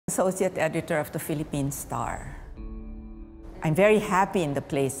Associate Editor of the Philippine Star. I'm very happy in the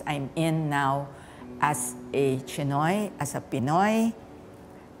place I'm in now as a CHiNOY, as a Pinoy.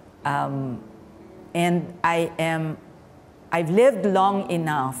 And I've lived long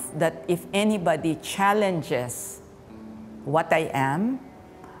enough that if anybody challenges what I am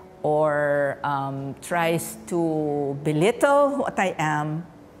or tries to belittle what I am,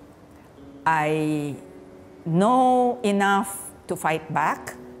 I know enough to fight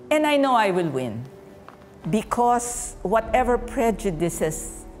back, and I know I will win. Because whatever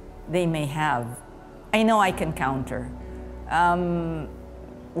prejudices they may have, I know I can counter.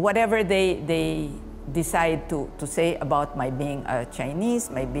 Whatever they decide to say about my being a Chinese,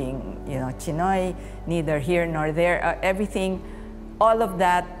 my being, CHiNOY, neither here nor there, everything, all of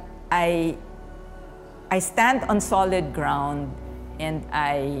that, I stand on solid ground, and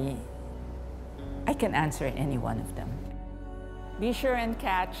I can answer any one of them. Be sure and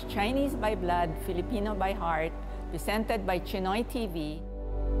catch Chinese by Blood, Filipino by Heart, presented by CHiNOY TV.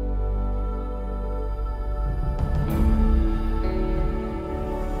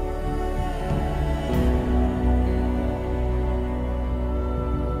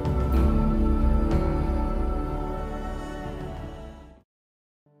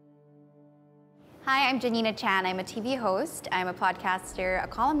 Hi, I'm Janina Chan. I'm a TV host, I'm a podcaster, a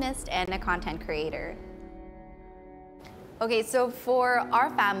columnist, and a content creator. Okay, so for our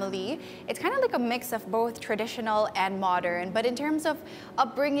family, it's kind of like a mix of both traditional and modern, but in terms of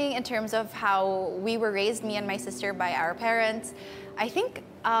upbringing, in terms of how we were raised, me and my sister, by our parents, I think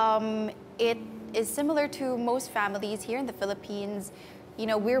it is similar to most families here in the Philippines.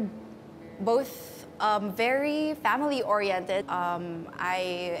 We're both very family-oriented.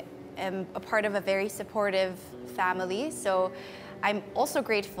 I am a part of a very supportive family, so I'm also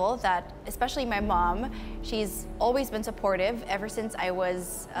grateful that, especially my mom, she's always been supportive ever since I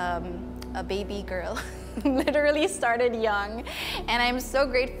was a baby girl. Literally started young, and I'm so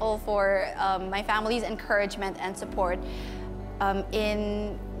grateful for my family's encouragement and support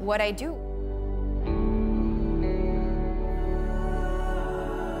in what I do.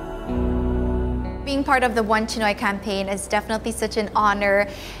 Being part of the One CHiNOY campaign is definitely such an honor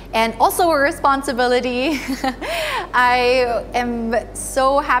and also a responsibility. I am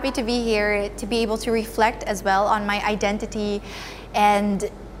so happy to be here, to be able to reflect as well on my identity,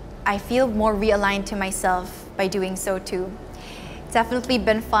 and I feel more realigned to myself by doing so too. It's definitely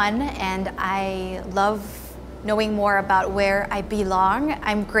been fun, and I love knowing more about where I belong.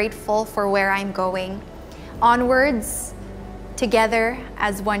 I'm grateful for where I'm going. Onwards, together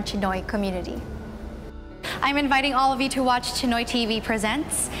as One CHiNOY community. I'm inviting all of you to watch CHiNOY TV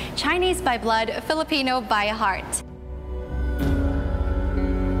presents Chinese by Blood, Filipino by Heart.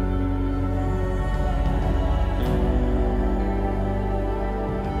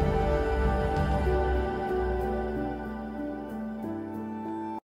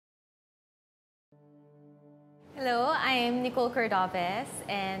 Hello, I'm Nicole Cordoves,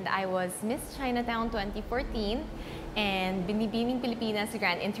 and I was Miss Chinatown 2014 and Binibining Pilipinas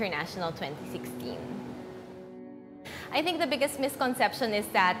Grand International 2016. I think the biggest misconception is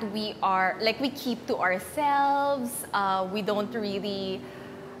that we keep to ourselves,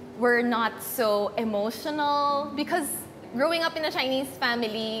 we're not so emotional, because growing up in a Chinese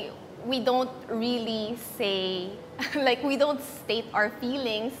family, we don't really say, we don't state our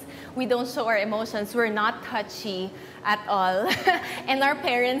feelings, we don't show our emotions, we're not touchy at all. And our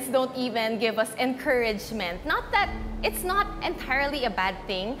parents don't even give us encouragement. Not that it's not entirely a bad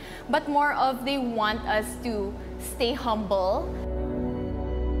thing, but more of they want us to stay humble.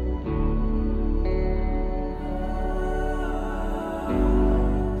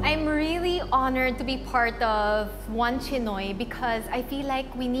 I'm really honored to be part of One CHiNOY because I feel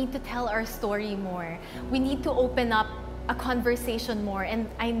like we need to tell our story more. We need to open up a conversation more, and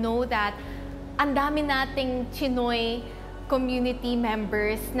I know that ang dami nating CHiNOY community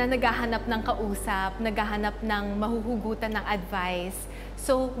members na naghahanap ng kausap, naghahanap ng mahuhugutan ng advice.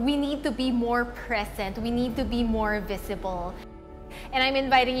 So we need to be more present, we need to be more visible. And I'm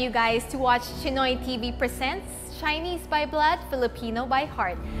inviting you guys to watch CHiNOY TV presents Chinese by Blood, Filipino by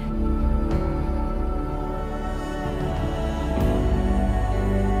Heart.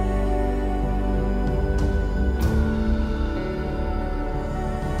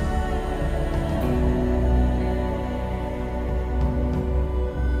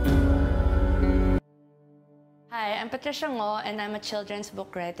 Hi, I'm Patricia Ngo, and I'm a children's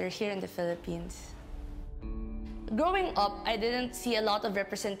book writer here in the Philippines. Growing up, I didn't see a lot of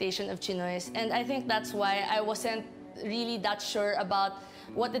representation of CHiNOYs, and I think that's why I wasn't really that sure about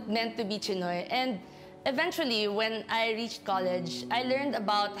what it meant to be CHiNOY. And Eventually, when I reached college, I learned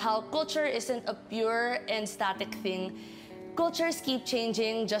about how culture isn't a pure and static thing. Cultures keep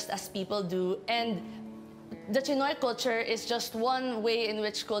changing just as people do, and the CHiNOY culture is just one way in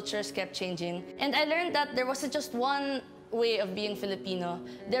which cultures kept changing. And I learned that there wasn't just one way of being Filipino.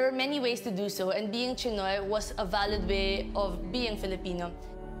 There were many ways to do so, and being CHiNOY was a valid way of being Filipino.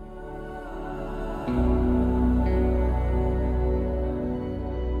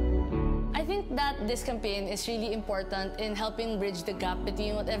 I think that this campaign is really important in helping bridge the gap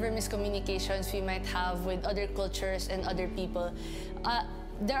between whatever miscommunications we might have with other cultures and other people.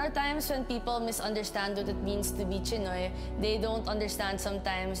 There are times when people misunderstand what it means to be CHiNOY. They don't understand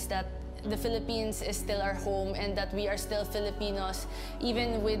sometimes that the Philippines is still our home and that we are still Filipinos,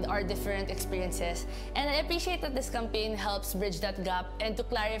 even with our different experiences. And I appreciate that this campaign helps bridge that gap and to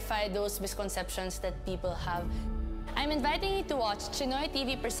clarify those misconceptions that people have. I'm inviting you to watch CHiNOY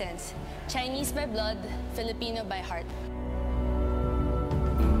TV presents Chinese by Blood, Filipino by Heart.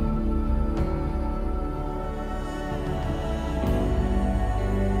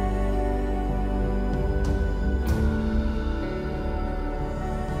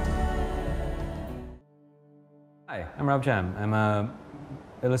 Hi, I'm Rob Jam. I'm a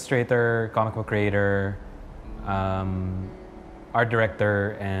illustrator, comic book creator, art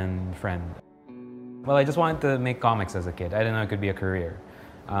director, and friend. Well, I just wanted to make comics as a kid. I didn't know it could be a career.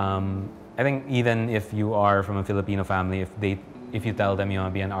 I think even if you are from a Filipino family, if you tell them you want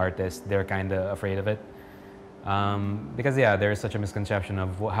to be an artist, they're kind of afraid of it. Because yeah, there is such a misconception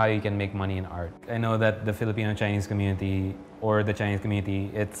of how you can make money in art. I know that the Filipino Chinese community, or the Chinese community,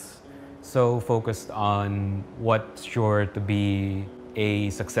 it's so focused on what's sure to be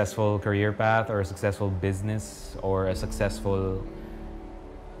a successful career path or a successful business or a successful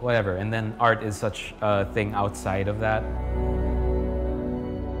whatever. And then art is such a thing outside of that.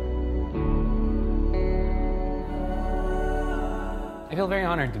 I feel very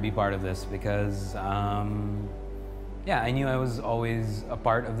honored to be part of this because, yeah, I knew I was always a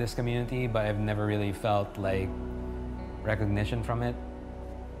part of this community, but I've never really felt like recognition from it,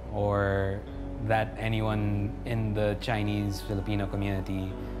 or that anyone in the Chinese-Filipino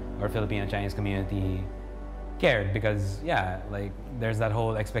community or Filipino-Chinese community cared, because yeah, like there's that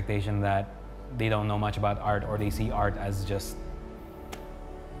whole expectation that they don't know much about art, or they see art as just,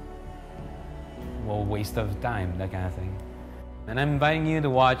 well, waste of time, that kind of thing. And I'm inviting you to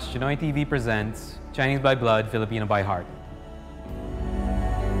watch CHiNOY TV presents Chinese by Blood, Filipino by Heart.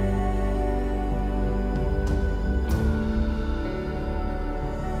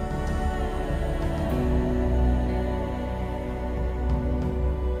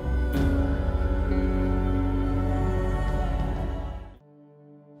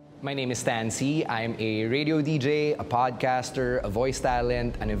 My name is Stan C. I'm a radio DJ, a podcaster, a voice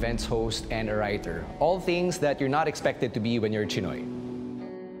talent, an events host, and a writer. All things that you're not expected to be when you're CHiNOY.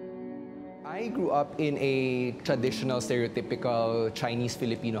 I grew up in a traditional, stereotypical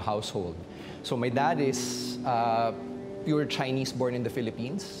Chinese-Filipino household. So my dad is pure Chinese born in the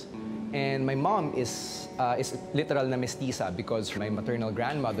Philippines. And my mom is literal na mestiza because my maternal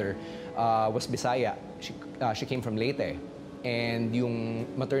grandmother was Bisaya. She came from Leyte. And yung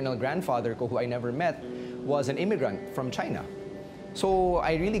maternal grandfather ko, who I never met, was an immigrant from China. So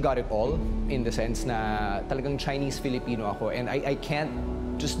I really got it all, in the sense na talagang Chinese-Filipino ako, and I can't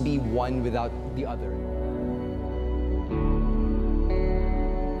just be one without the other.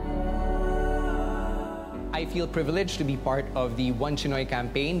 I feel privileged to be part of the One CHiNOY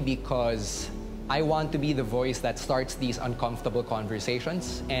campaign because I want to be the voice that starts these uncomfortable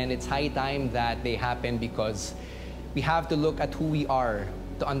conversations, and it's high time that they happen because we have to look at who we are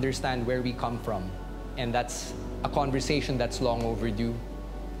to understand where we come from. And that's a conversation that's long overdue.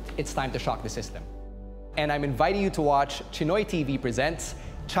 It's time to shock the system. And I'm inviting you to watch CHiNOY TV presents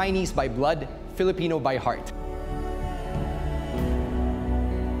Chinese by Blood, Filipino by Heart.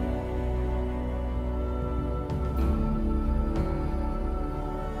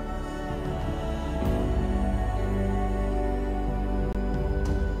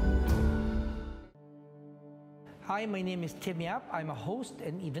 Hi, my name is Tim Yap. I'm a host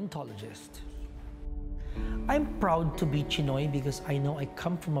and eventologist. I'm proud to be CHiNOY because I know I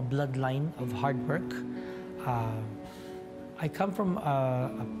come from a bloodline of hard work. I come from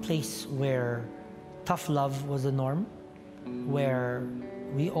a place where tough love was the norm, where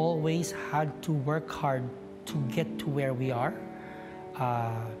we always had to work hard to get to where we are.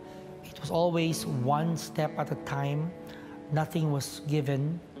 It was always one step at a time. Nothing was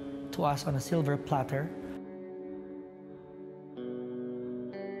given to us on a silver platter.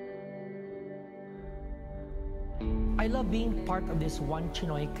 I love being part of this One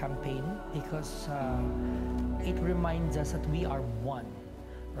CHiNOY campaign because it reminds us that we are one,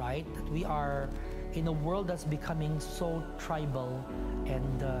 right? That we are in a world that's becoming so tribal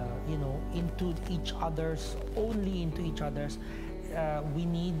and into each other's, only into each other's. We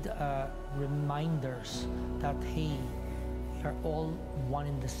need reminders that, hey, we are all one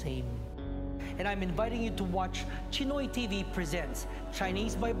and the same. And I'm inviting you to watch CHiNOY TV presents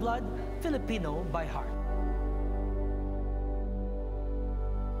Chinese by Blood, Filipino by Heart.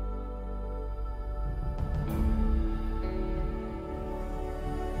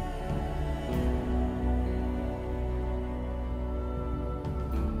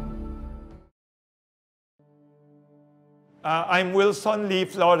 I'm Wilson Lee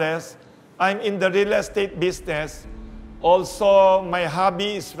Flores. I'm in the real estate business. Also, my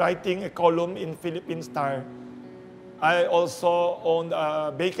hobby is writing a column in Philippine Star. I also own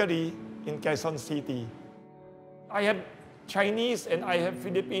a bakery in Quezon City. I have Chinese and I have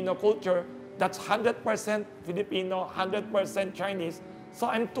Filipino culture. That's 100% Filipino, 100% Chinese. So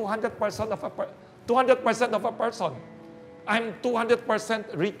I'm 200% of a person. I'm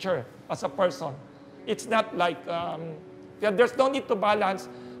 200% richer as a person. It's not like, there's no need to balance.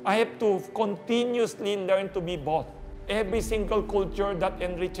 I have to continuously learn to be both. Every single culture that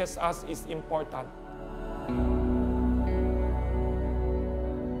enriches us is important.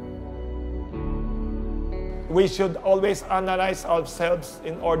 We should always analyze ourselves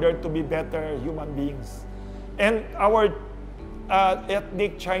in order to be better human beings. And our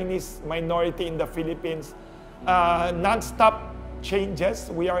ethnic Chinese minority in the Philippines, non-stop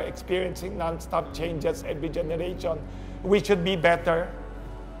changes. We are experiencing non-stop changes every generation. We should be better.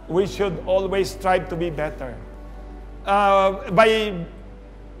 We should always strive to be better. By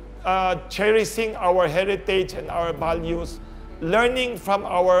cherishing our heritage and our values, learning from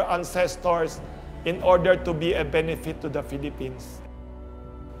our ancestors in order to be a benefit to the Philippines.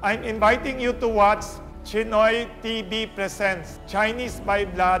 I'm inviting you to watch CHiNOY TV presents Chinese by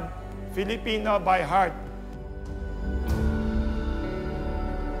Blood, Filipino by Heart.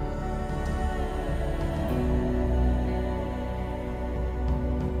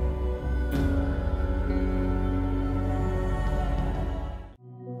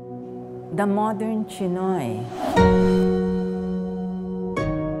 The modern CHiNOY.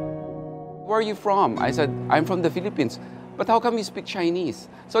 Where are you from? I said, I'm from the Philippines. But how come you speak Chinese?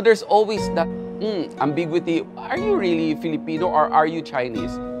 So there's always that ambiguity. Are you really Filipino or are you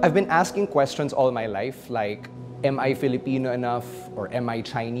Chinese? I've been asking questions all my life, like, am I Filipino enough or am I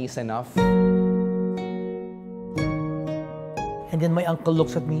Chinese enough? And then my uncle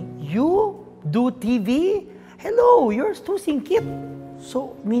looks at me, you do TV? Hello, you're too singkit.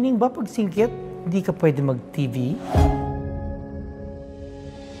 So, meaning ba pag singkit, hindi ka pwede mag-TV?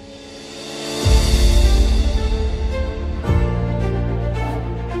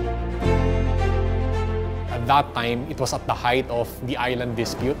 At that time, it was at the height of the island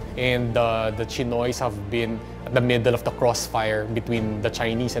dispute, and the CHiNOYs have been at the middle of the crossfire between the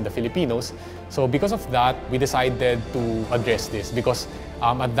Chinese and the Filipinos. So because of that, we decided to address this because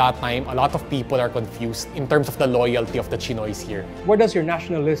at that time, a lot of people are confused in terms of the loyalty of the CHiNOYs here. Where does your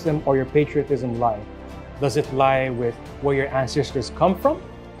nationalism or your patriotism lie? Does it lie with where your ancestors come from?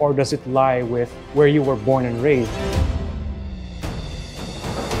 Or does it lie with where you were born and raised?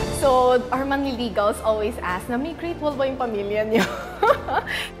 So, our manliligals always ask na may Great Wall ba yung pamilya niyo?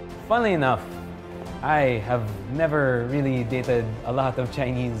 Funnily enough, I have never really dated a lot of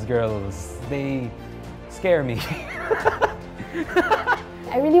Chinese girls. They scare me.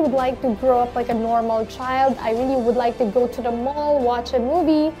 I really would like to grow up like a normal child. I really would like to go to the mall, watch a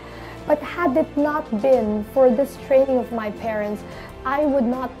movie. But had it not been for this training of my parents, I would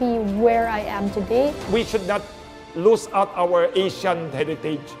not be where I am today. We should not lose out our Asian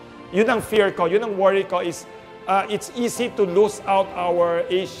heritage. Yun ang fear ko, yun ang worry ko is it's easy to lose out our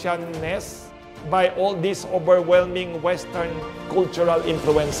Asianness by all these overwhelming Western cultural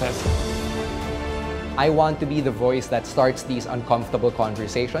influences. I want to be the voice that starts these uncomfortable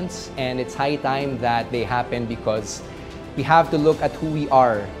conversations, and it's high time that they happen because we have to look at who we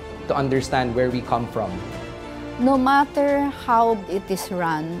are to understand where we come from. No matter how it is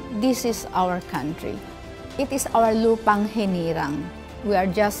run, this is our country. It is our lupang hinirang. We are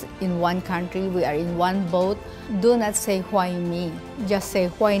just in one country, we are in one boat. Do not say why me, just say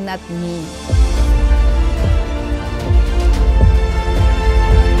why not me.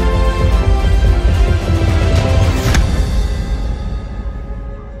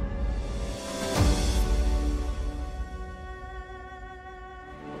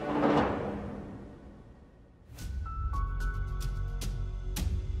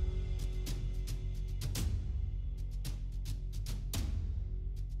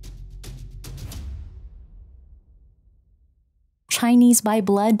 Chinese by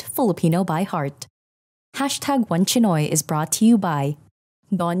blood, Filipino by heart. Hashtag One CHiNOY is brought to you by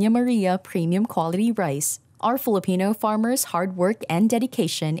Doña Maria Premium Quality Rice, our Filipino farmers' hard work and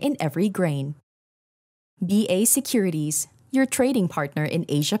dedication in every grain. BA Securities, your trading partner in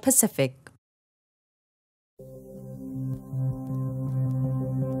Asia Pacific.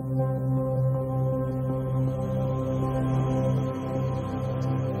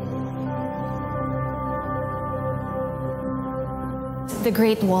 The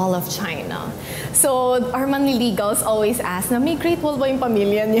Great Wall of China. So our manliligaws always ask na, may Great Wall ba yung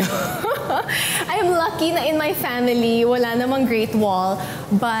pamilya niyo? I'm lucky na in my family, wala namang Great Wall.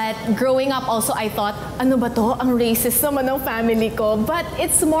 But growing up also, I thought, ano ba to? Ang racist naman ng family ko. But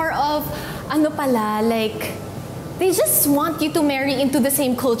it's more of, ano pala, like, they just want you to marry into the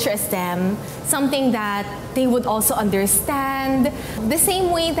same culture as them. Something that they would also understand. The same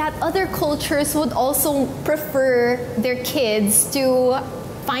way that other cultures would also prefer their kids to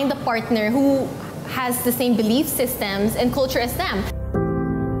find a partner who has the same belief systems and culture as them.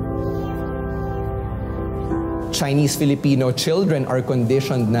 Chinese Filipino children are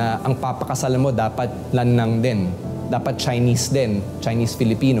conditioned na ang papakasalan mo dapat lanang din. Dapat Chinese din, Chinese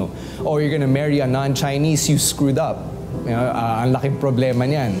Filipino. Or you're gonna marry a non-Chinese, you screwed up. You know, ang laking problema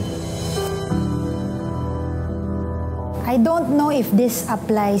niyan. I don't know if this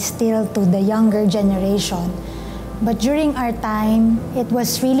applies still to the younger generation, but during our time, it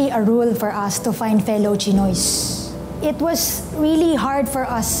was really a rule for us to find fellow CHiNOYs. It was really hard for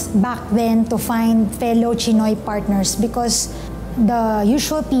us back then to find fellow CHiNOY partners because the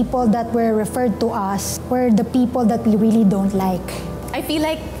usual people that were referred to us were the people that we really don't like. I feel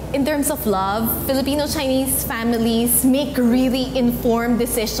like in terms of love, Filipino-Chinese families make really informed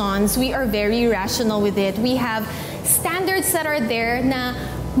decisions. We are very rational with it. We have standards that are there na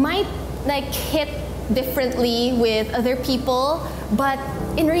might like hit differently with other people, but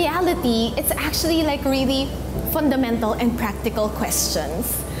in reality, it's actually like really fundamental and practical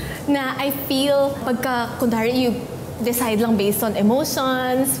questions na I feel pagka kunwari you decide lang based on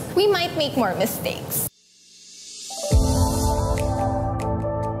emotions, we might make more mistakes.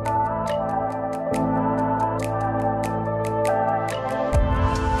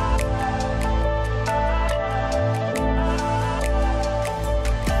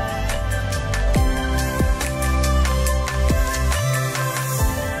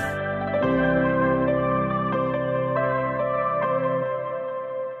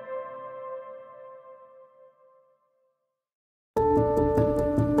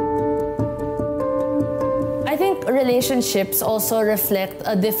 Relationships also reflect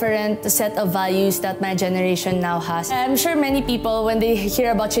a different set of values that my generation now has. I'm sure many people, when they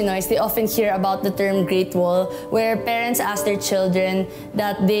hear about CHiNOYs, they often hear about the term Great Wall, where parents ask their children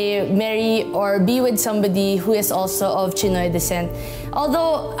that they marry or be with somebody who is also of CHiNOY descent.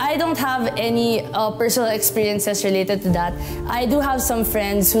 Although I don't have any personal experiences related to that, I do have some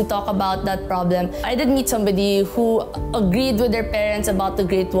friends who talk about that problem. I did meet somebody who agreed with their parents about the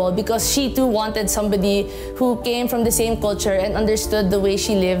Great Wall because she too wanted somebody who came from the same culture and understood the way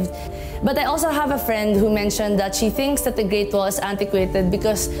she lived. But I also have a friend who mentioned that she thinks that the Great Wall is antiquated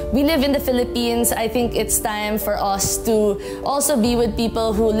because we live in the Philippines. I think it's time for us to also be with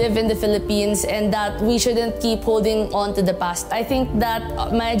people who live in the Philippines and that we shouldn't keep holding on to the past. I think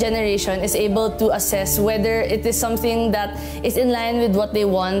that my generation is able to assess whether it is something that is in line with what they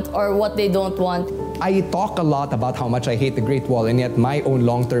want or what they don't want. I talk a lot about how much I hate the Great Wall, and yet my own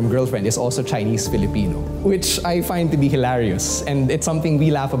long-term girlfriend is also Chinese Filipino, which I find to be hilarious, and it's something we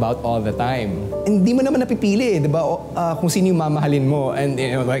laugh about all the time. Hindi mo naman napipili, di ba? Kung sino yung mamahalin mo, and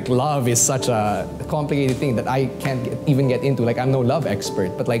you know, like love is such a complicated thing that I can't even get into. Like I'm no love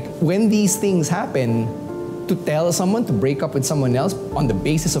expert, but like when these things happen, to tell someone to break up with someone else on the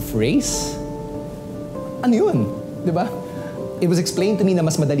basis of race, ano yun, di ba? It was explained to me na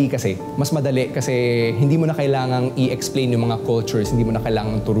mas madali kasi. Mas madali kasi hindi mo na kailangang i-explain yung mga cultures, hindi mo na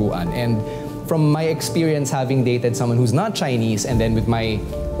kailangang turuan. And from my experience having dated someone who's not Chinese and then with my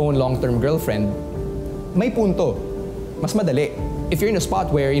own long-term girlfriend, may punto. Mas madali. If you're in a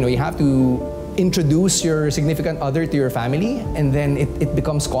spot where you have to introduce your significant other to your family and then it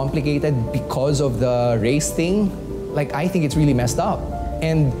becomes complicated because of the race thing, like I think it's really messed up.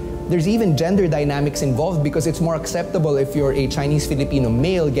 And there's even gender dynamics involved because it's more acceptable if you're a Chinese Filipino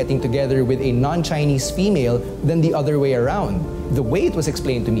male getting together with a non-Chinese female than the other way around. The way it was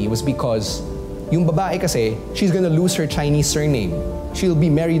explained to me was because yung babae kasi, she's gonna lose her Chinese surname. She'll be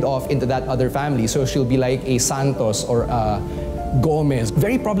married off into that other family, so she'll be like a Santos or a Gomez.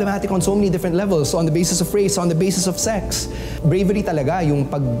 Very problematic on so many different levels, on the basis of race, on the basis of sex. Bravery talaga yung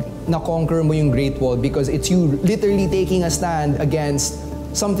pag na-conquer mo yung Great Wall because it's you literally taking a stand against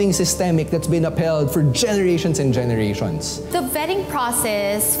something systemic that's been upheld for generations and generations. The vetting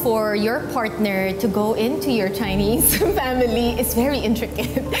process for your partner to go into your Chinese family is very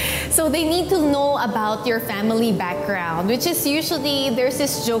intricate. So they need to know about your family background, which is usually, there's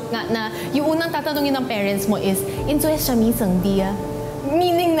this joke na yung unang tatanungin ng parents mo is, "Into siya misang dia?"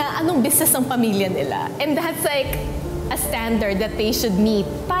 Meaning na, anong business ng pamilya nila? And that's like a standard that they should meet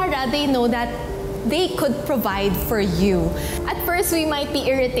para they know that they could provide for you. At first, we might be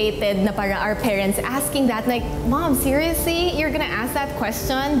irritated na para our parents asking that, like, "Mom, seriously? You're gonna ask that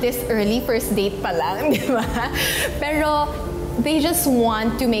question this early, first date pa lang?" Di ba? Pero they just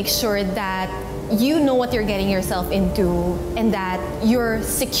want to make sure that you know what you're getting yourself into and that you're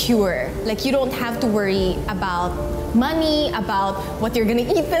secure. Like, you don't have to worry about money, about what you're gonna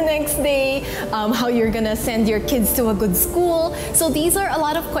eat the next day, how you're gonna send your kids to a good school. So these are a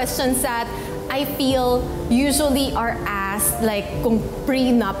lot of questions that I feel usually are asked like kung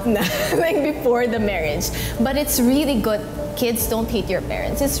prenup na, like before the marriage. But it's really good. Kids, don't hate your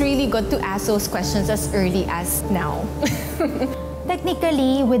parents. It's really good to ask those questions as early as now.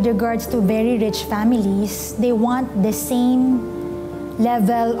 Technically, with regards to very rich families, they want the same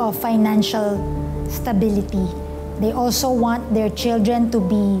level of financial stability. They also want their children to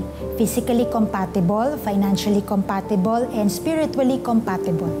be physically compatible, financially compatible, and spiritually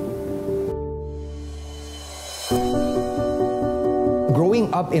compatible.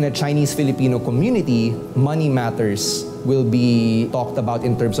 Growing up in a Chinese-Filipino community, money matters will be talked about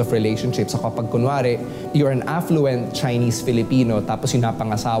in terms of relationships. So kapag kunwari, you're an affluent Chinese-Filipino tapos yung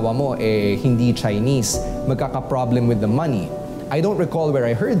napangasawa mo hindi Chinese, magkaka-problem with the money. I don't recall where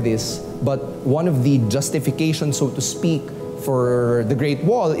I heard this, but one of the justifications, so to speak, for the Great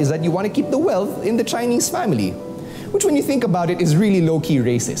Wall is that you want to keep the wealth in the Chinese family, which when you think about it is really low-key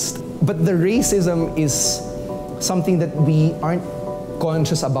racist. But the racism is something that we aren't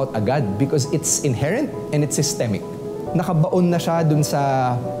conscious about agad because it's inherent and it's systemic. Nakabaon na siya dun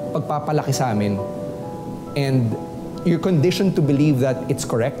sa pagpapalaki sa amin. And you're conditioned to believe that it's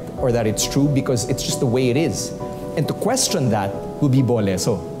correct or that it's true because it's just the way it is. And to question that will be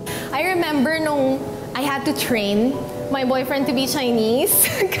boleso. I remember nung I had to train my boyfriend to be Chinese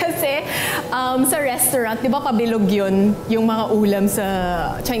kasi sa restaurant, di ba pabilog yun, yung mga ulam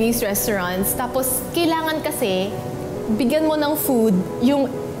sa Chinese restaurants. Tapos kailangan kasi bigyan mo ng food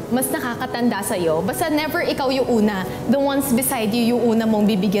yung mas nakakatanda sa'yo. Basta never ikaw yung una. The ones beside you, yung una mong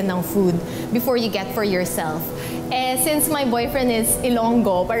bibigyan ng food before you get for yourself. Since my boyfriend is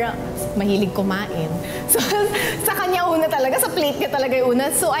Ilonggo, parang mahilig kumain. So, sa kanya una talaga, sa plate niya talaga yung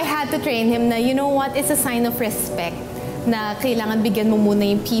una. So, I had to train him na, you know what, it's a sign of respect na kailangan bigyan mo muna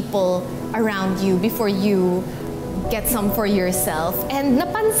yung people around you before you get some for yourself. And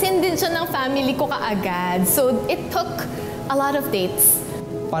napansin din siya ng family ko kaagad. So, it took a lot of dates.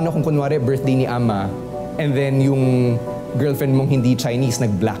 Paano kung kunwari birthday ni ama and then yung girlfriend mong hindi Chinese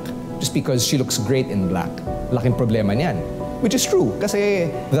nag-black just because she looks great in black? Laking problema niyan. Which is true kasi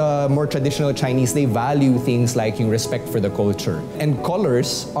the more traditional Chinese, they value things like yung respect for the culture. And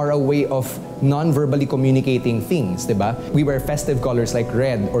colors are a way of non-verbally communicating things, diba? We wear festive colors like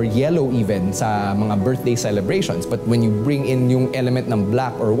red or yellow even sa mga birthday celebrations. But when you bring in yung element ng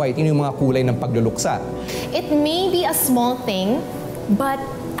black or white, yun yung mga kulay ng pagluluksa. It may be a small thing, but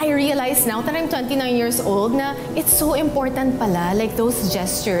I realize now that I'm 29 years old na it's so important pala, like those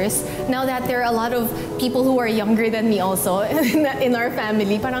gestures. Now that there are a lot of people who are younger than me also in our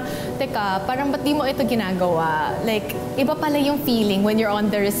family, parang, teka, parang ba't di mo ito ginagawa? Like, iba pala yung feeling when you're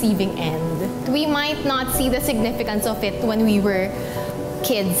on the receiving end. We might not see the significance of it when we were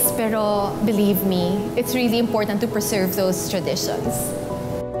kids, pero believe me, it's really important to preserve those traditions.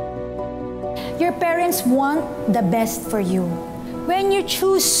 Your parents want the best for you. When you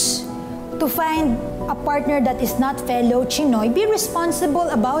choose to find a partner that is not fellow CHiNOY, be responsible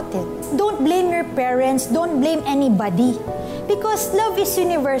about it. Don't blame your parents, don't blame anybody. Because love is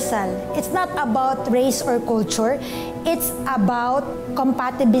universal. It's not about race or culture. It's about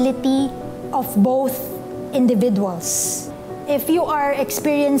compatibility of both individuals. If you are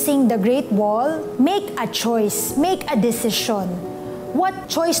experiencing the Great Wall, make a choice, make a decision. What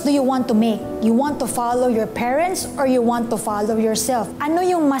choice do you want to make? You want to follow your parents or you want to follow yourself? Ano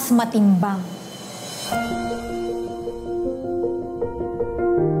yung mas matimbang?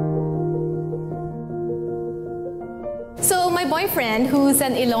 So my boyfriend, who's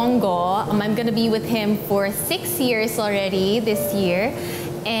an Ilonggo, I'm gonna be with him for 6 years already this year.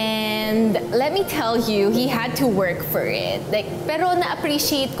 And And let me tell you, he had to work for it. Like, pero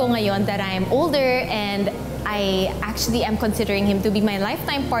na-appreciate ko ngayon that I'm older and I actually am considering him to be my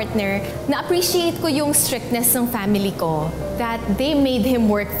lifetime partner. Na-appreciate ko yung strictness ng family ko, that they made him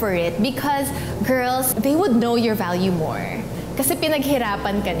work for it, because girls, they would know your value more. Kasi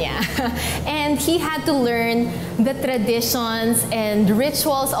pinaghirapan ka niya. And he had to learn the traditions and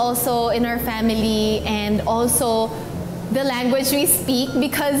rituals also in our family, and also the language we speak,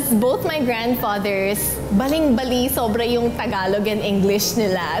 because both my grandfathers, baling-bali sobra yung Tagalog and English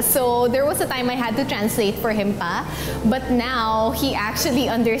nila. So there was a time I had to translate for him pa, but now he actually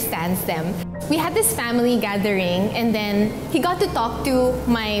understands them. We had this family gathering, and then he got to talk to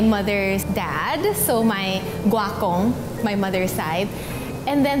my mother's dad, so my guakong, my mother's side,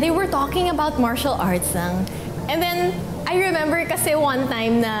 and then they were talking about martial arts lang. And then I remember kasi one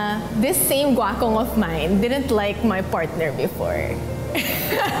time na this same guakong of mine didn't like my partner before.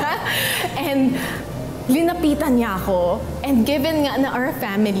 And linapitan niya ako. And given nga na our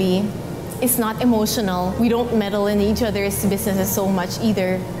family is not emotional, we don't meddle in each other's businesses so much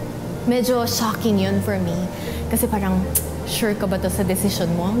either, medyo shocking yun for me. Kasi parang, sure ka ba to sa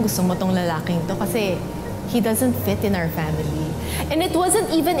decision mo? Gusto mo tong lalaking to? Kasi he doesn't fit in our family. And it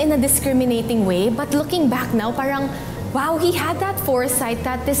wasn't even in a discriminating way, but looking back now, parang, wow, he had that foresight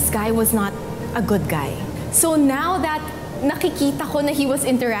that this guy was not a good guy. So now that nakikita ko na he was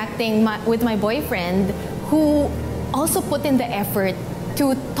interacting with my boyfriend, who also put in the effort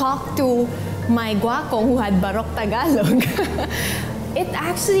to talk to my guakong who had Barok Tagalog, it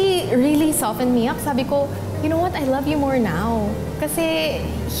actually really softened me up. Sabi ko, you know what, I love you more now. Kasi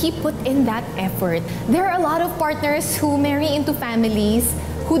he put in that effort. There are a lot of partners who marry into families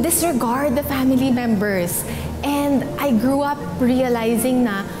who disregard the family members. And I grew up realizing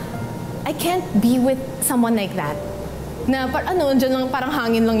na I can't be with someone like that. Na dyan lang parang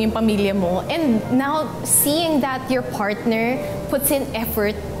hangin lang yung pamilya mo. And now seeing that your partner puts in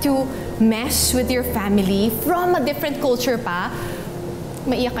effort to mesh with your family from a different culture pa,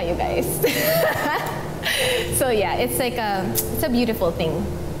 maiyak kayo guys. So yeah, it's a beautiful thing.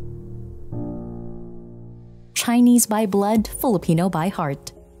 Chinese by blood, Filipino by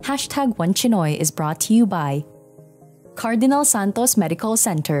heart. Hashtag One CHiNOY is brought to you by Cardinal Santos Medical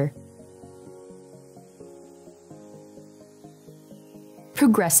Center,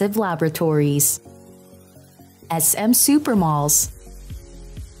 Progressive Laboratories, SM Supermalls,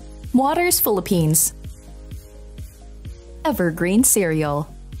 Waters Philippines, Evergreen Cereal,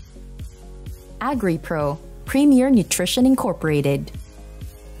 AgriPro, Premier Nutrition Incorporated,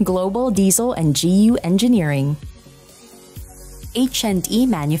 Global Diesel and GU Engineering, H&E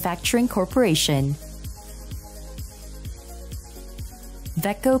Manufacturing Corporation,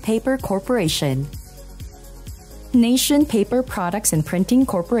 Vecco Paper Corporation, Nation Paper Products and Printing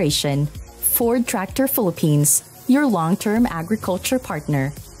Corporation, Ford Tractor Philippines, your long-term agriculture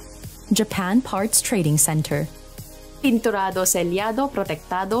partner, Japan Parts Trading Center, Pinturado Sellado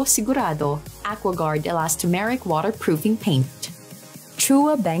Protectado Sigurado, AquaGuard Elastomeric Waterproofing Paint,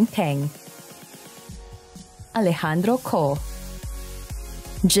 Chua Beng Teng, Alejandro Co,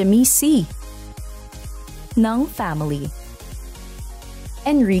 Jimmy C, Nung Family,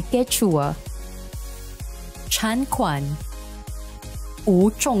 Enrique Chua, Chan Kwan,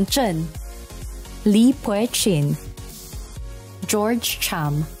 Wu Chongzhen, Li Pui Chin, George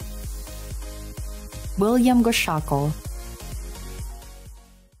Cham, William Goshako.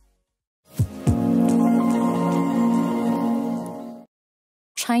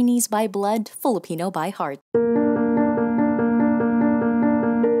 Chinese by blood, Filipino by heart.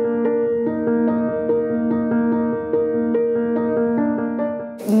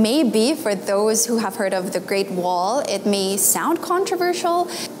 Maybe for those who have heard of the Great Wall, it may sound controversial.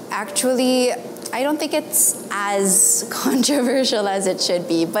 Actually, I don't think it's as controversial as it should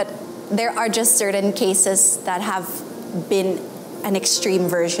be, but there are just certain cases that have been an extreme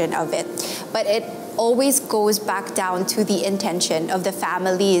version of it. But it always goes back down to the intention of the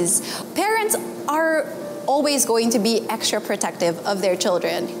families. Parents are always going to be extra protective of their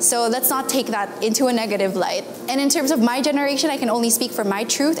children. So let's not take that into a negative light. And in terms of my generation, I can only speak for my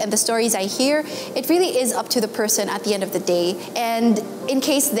truth and the stories I hear. It really is up to the person at the end of the day. And in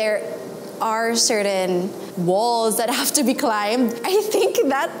case there are certain walls that have to be climbed, I think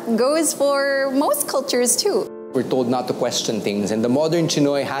that goes for most cultures too. We're told not to question things, and the modern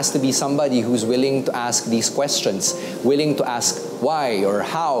CHiNOY has to be somebody who's willing to ask these questions, willing to ask why or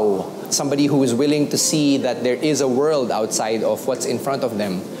how, somebody who is willing to see that there is a world outside of what's in front of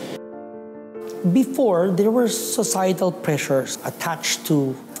them. Before, there were societal pressures attached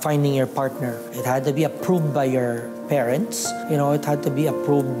to finding your partner. It had to be approved by your parents. You know, it had to be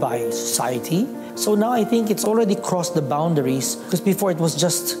approved by society. So now I think it's already crossed the boundaries, because before it was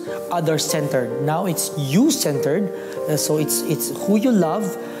just other-centered. Now it's you-centered. So it's who you love,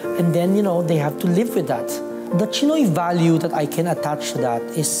 and then, you know, they have to live with that. The CHiNOY value that I can attach to that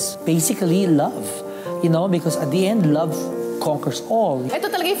is basically love. You know, because at the end, love conquers all. Ito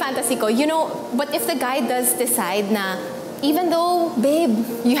talaga yung fantasy ko. You know, what if the guy does decide na, even though, babe,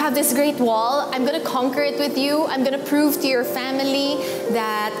 you have this great wall, I'm gonna conquer it with you. I'm gonna prove to your family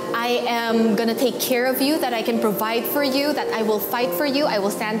that I am gonna take care of you, that I can provide for you, that I will fight for you, I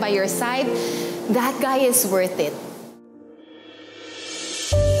will stand by your side. That guy is worth it.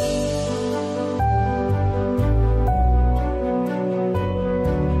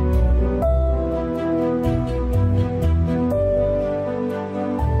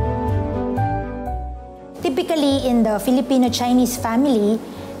 Typically, in the Filipino-Chinese family,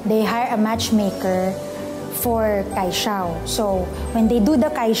 they hire a matchmaker for kaishao. So, when they do the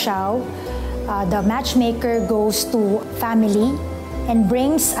kaishao, the matchmaker goes to family and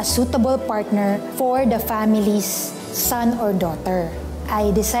brings a suitable partner for the family's son or daughter.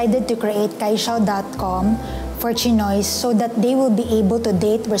 I decided to create kaishao.com for CHiNOYs so that they will be able to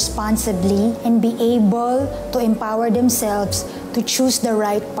date responsibly and be able to empower themselves to choose the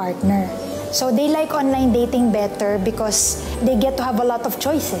right partner. So they like online dating better because they get to have a lot of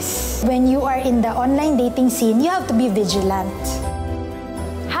choices. When you are in the online dating scene, you have to be vigilant.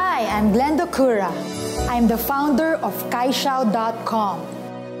 Hi, I'm Glenda Cura. I'm the founder of kaishao.com.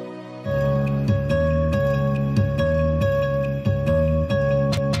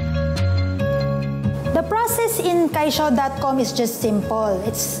 The process in kaishao.com is just simple.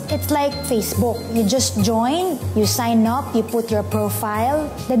 It's like Facebook. You just join, you sign up, you put your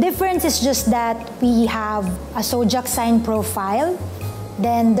profile. The difference is just that we have a zodiac sign profile.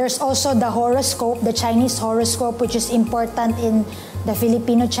 Then there's also the horoscope, the Chinese horoscope, which is important in the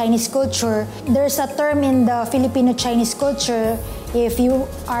Filipino-Chinese culture. There's a term in the Filipino-Chinese culture if you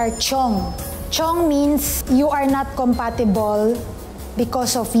are Chong. Chong means you are not compatible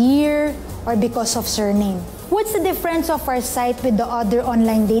because of year or because of surname. What's the difference of our site with the other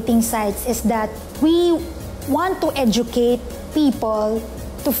online dating sites is that we want to educate people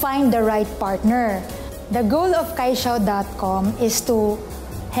to find the right partner. The goal of kaishao.com is to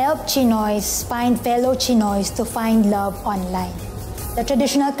help CHiNOYs find fellow CHiNOYs to find love online. The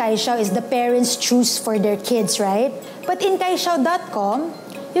traditional kaishao is the parents choose for their kids, right? But in kaishao.com,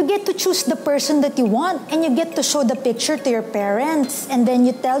 you get to choose the person that you want, and you get to show the picture to your parents, and then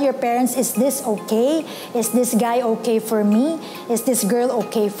you tell your parents, is this okay? Is this guy okay for me? Is this girl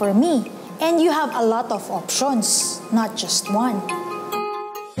okay for me? And you have a lot of options, not just one.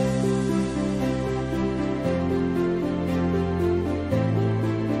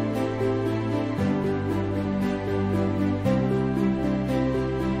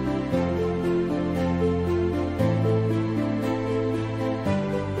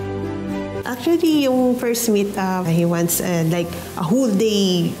 Actually, yung first meet up, he wants like a whole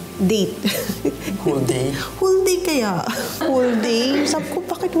day date. Whole day? Whole day kaya. Whole day? Sabi ko,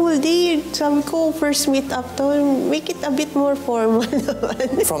 bakit whole day? Sabi ko, first meet up to, make it a bit more formal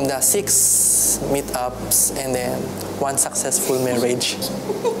naman. From the 6 meetups and then 1 successful marriage.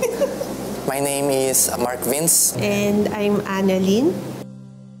 My name is Mark Vince. And I'm Annalyn.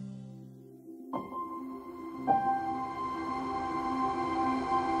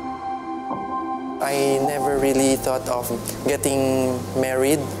 I never really thought of getting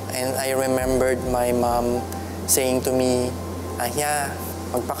married, and I remembered my mom saying to me, yeah,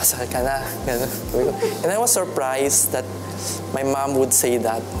 magpakasal ka na. And I was surprised that my mom would say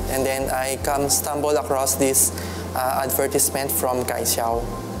that. And then I stumbled across this advertisement from Kaishao.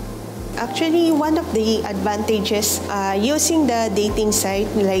 Actually, one of the advantages using the dating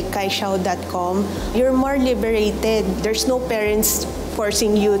site like kaishao.com, you're more liberated. There's no parents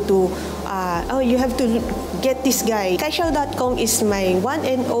forcing you to oh, you have to get this guy. kaishao.com is my one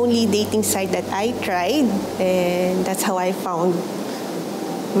and only dating site that I tried, and that's how I found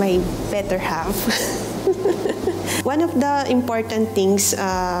my better half. One of the important things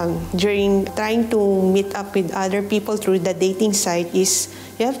during trying to meet up with other people through the dating site is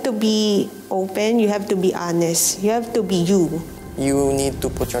you have to be open, you have to be honest, you have to be you. You need to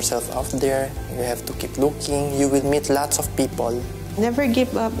put yourself out there, you have to keep looking, you will meet lots of people. Never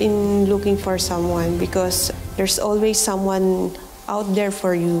give up in looking for someone because there's always someone out there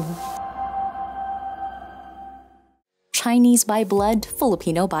for you. Chinese by blood,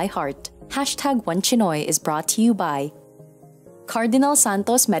 Filipino by heart. Hashtag One CHiNOY is brought to you by Cardinal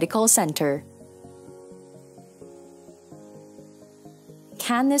Santos Medical Center,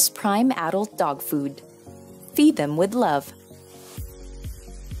 Canis Prime Adult Dog Food, Feed them with love.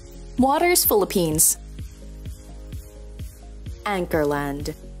 Waters Philippines.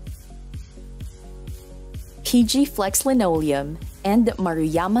 Anchorland. PG Flex Linoleum and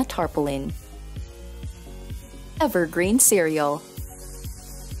Maruyama Tarpaulin. Evergreen Cereal.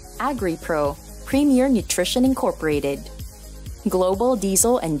 AgriPro, Premier Nutrition Incorporated. Global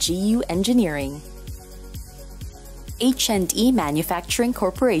Diesel and GU Engineering. H&E Manufacturing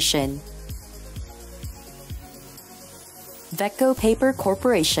Corporation. Vecco Paper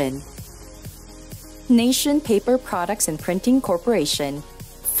Corporation. Nation Paper Products and Printing Corporation.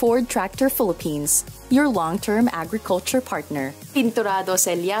 Ford Tractor Philippines, your long-term agriculture partner. Pinturado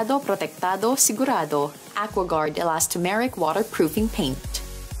Sellado Protectado Sigurado, AquaGuard Elastomeric Waterproofing Paint.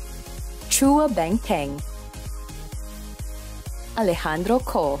 Chua Bengteng. Alejandro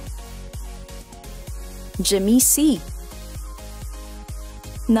Co. Jimmy C.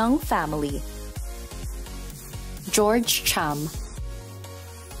 Nung Family. George Cham.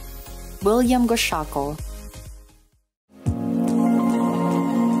 William Goshako.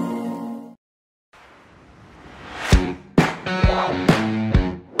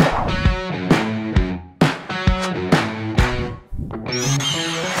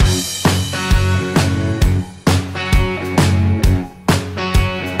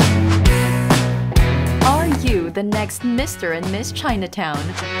 Are you the next Mr. and Miss Chinatown?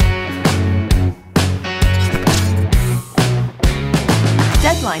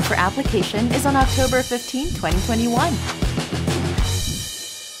 Deadline for application is on October 15, 2021.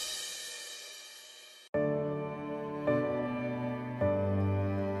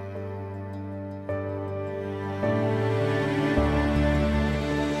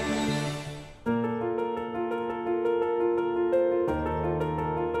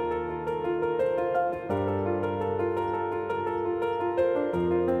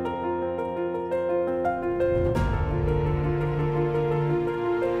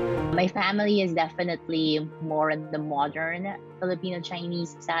 My family is definitely more on the modern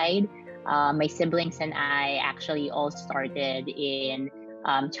Filipino-Chinese side. My siblings and I actually all started in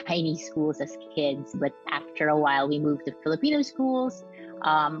Chinese schools as kids, but after a while we moved to Filipino schools,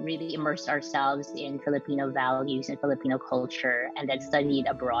 really immersed ourselves in Filipino values and Filipino culture, and then studied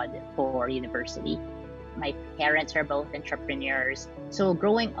abroad for university. My parents are both entrepreneurs, so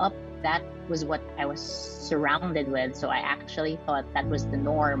growing up, that was what I was surrounded with. So I actually thought that was the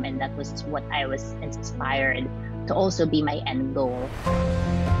norm, and that was what I was inspired to also be my end goal.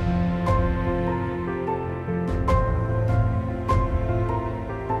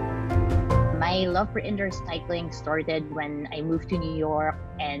 My love for indoor cycling started when I moved to New York,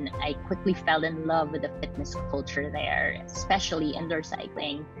 and I quickly fell in love with the fitness culture there, especially indoor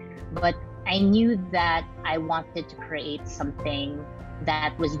cycling. But I knew that I wanted to create something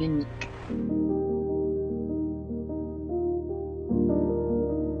that was unique.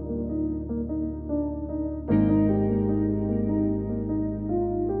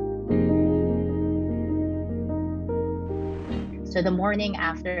 So the morning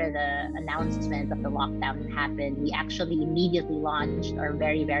after the announcement of the lockdown happened, we actually immediately launched our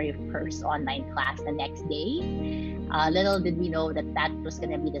very first online class the next day. Little did we know that that was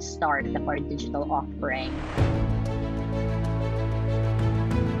going to be the start of our digital offering.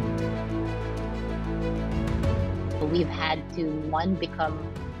 We've had to, one, become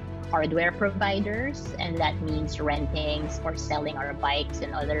hardware providers, and that means renting or selling our bikes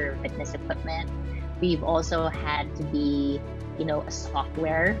and other fitness equipment. We've also had to be, a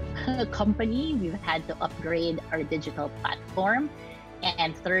software company. We've had to upgrade our digital platform.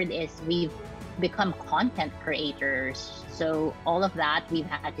 And third is we've become content creators. So all of that, we've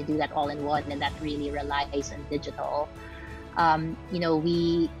had to do that all in one, and that really relies on digital.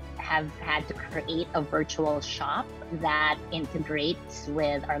 We have had to create a virtual shop that integrates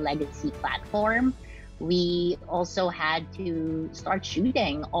with our legacy platform. We also had to start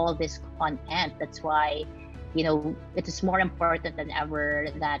shooting all this content. That's why, it is more important than ever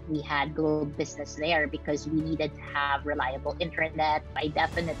that we had global business there, because we needed to have reliable internet. I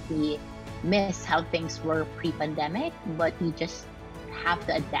definitely miss how things were pre-pandemic, but we just have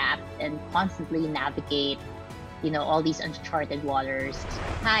to adapt and constantly navigate all these uncharted waters.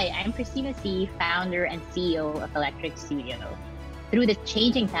 Hi, I'm Christina C., founder and CEO of Electric Studio. Through the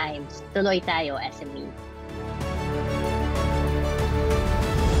changing times, tuloy tayo SME.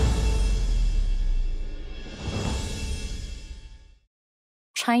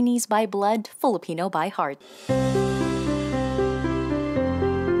 Chinese by blood, Filipino by heart.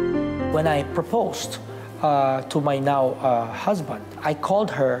 When I proposed to my now husband, I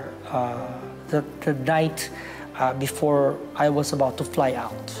called her the night before I was about to fly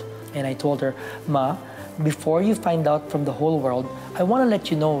out. And I told her, Ma, before you find out from the whole world, I want to let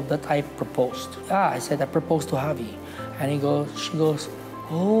you know that I proposed. I said, I proposed to Javi. And she goes,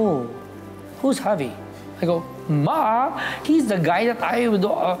 oh, who's Javi? I go, Ma, he's the guy that I would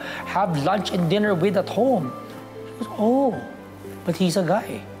have lunch and dinner with at home. She goes, oh, but he's a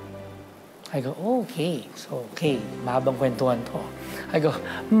guy. I go, okay. So, okay, mahabang kwentuhan to. I go,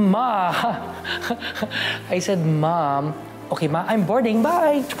 Ma. I said, Mom, okay, Ma, I'm boarding,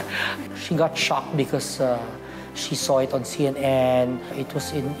 bye. She got shocked because she saw it on CNN. It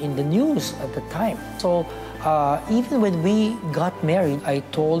was in the news at the time. So even when we got married, I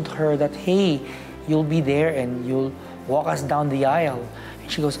told her that, hey, you'll be there and you'll walk us down the aisle. And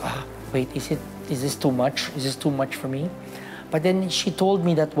she goes, wait, is this too much? Is this too much for me? But then she told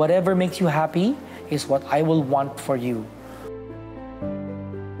me that whatever makes you happy is what I will want for you.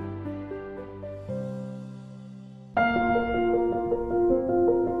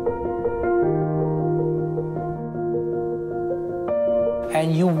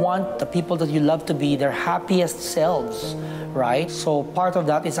 And you want the people that you love to be their happiest selves, right? So part of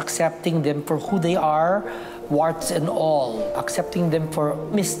that is accepting them for who they are, warts and all. Accepting them for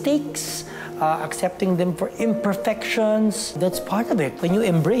mistakes, accepting them for imperfections. That's part of it. When you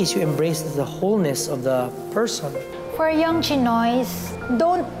embrace the wholeness of the person. For young CHiNOYs,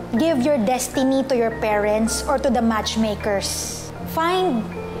 don't give your destiny to your parents or to the matchmakers. Find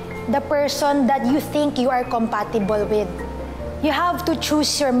the person that you think you are compatible with. You have to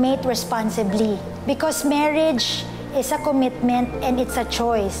choose your mate responsibly because marriage is a commitment and it's a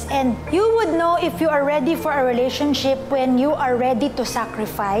choice. And you would know if you are ready for a relationship when you are ready to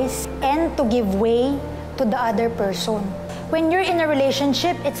sacrifice and to give way to the other person. When you're in a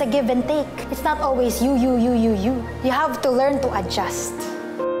relationship, it's a give and take. It's not always you. You have to learn to adjust.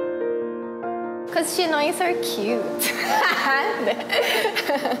 Because CHiNOYs are cute.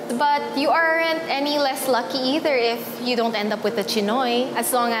 But you aren't any less lucky either if you don't end up with a CHiNOY,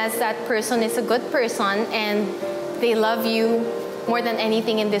 as long as that person is a good person and they love you more than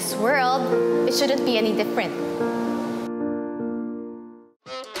anything in this world. It shouldn't be any different.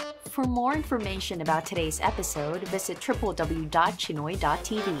 For more information about today's episode, visit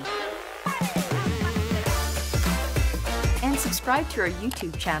www.chinoy.tv. And subscribe to our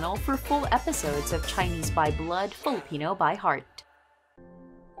YouTube channel for full episodes of Chinese by Blood, Filipino by Heart.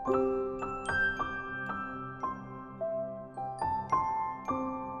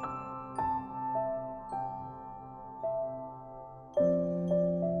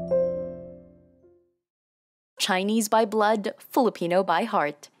 Chinese by Blood, Filipino by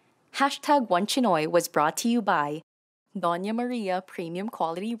Heart. #OneChinoy was brought to you by Doña Maria Premium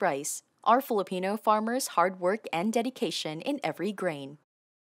Quality Rice, our Filipino farmers' hard work and dedication in every grain.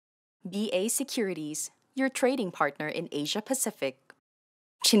 BA Securities, your trading partner in Asia Pacific.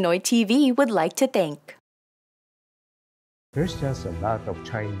 CHiNOY TV would like to thank. There's just a lot of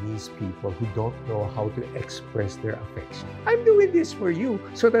Chinese people who don't know how to express their affection. I'm doing this for you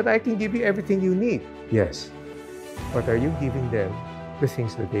so that I can give you everything you need. Yes, but are you giving them the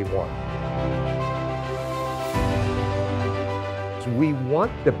things that they want? We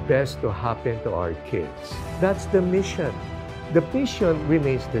want the best to happen to our kids. That's the mission. The mission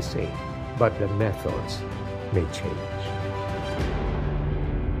remains the same, but the methods may change.